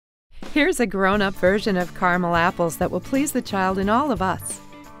Here's a grown-up version of caramel apples that will please the child in all of us.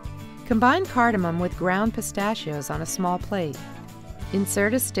 Combine cardamom with ground pistachios on a small plate.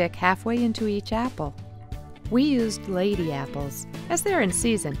 Insert a stick halfway into each apple. We used lady apples, as they're in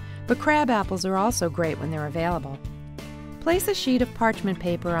season, but crab apples are also great when they're available. Place a sheet of parchment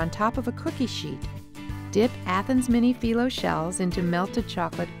paper on top of a cookie sheet. Dip Athens Mini Fillo Shells into melted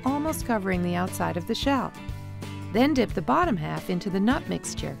chocolate, almost covering the outside of the shell. Then dip the bottom half into the nut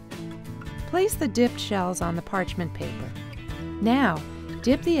mixture. Place the dipped shells on the parchment paper. Now,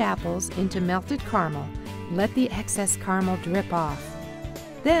 dip the apples into melted caramel. Let the excess caramel drip off.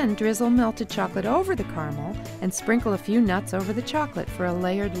 Then drizzle melted chocolate over the caramel and sprinkle a few nuts over the chocolate for a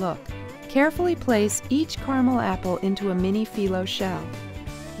layered look. Carefully place each caramel apple into a mini Fillo shell.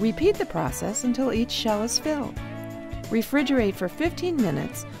 Repeat the process until each shell is filled. Refrigerate for 15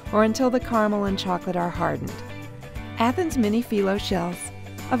 minutes or until the caramel and chocolate are hardened. Athens Mini Fillo Shells,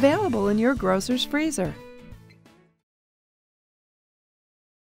 available in your grocer's freezer.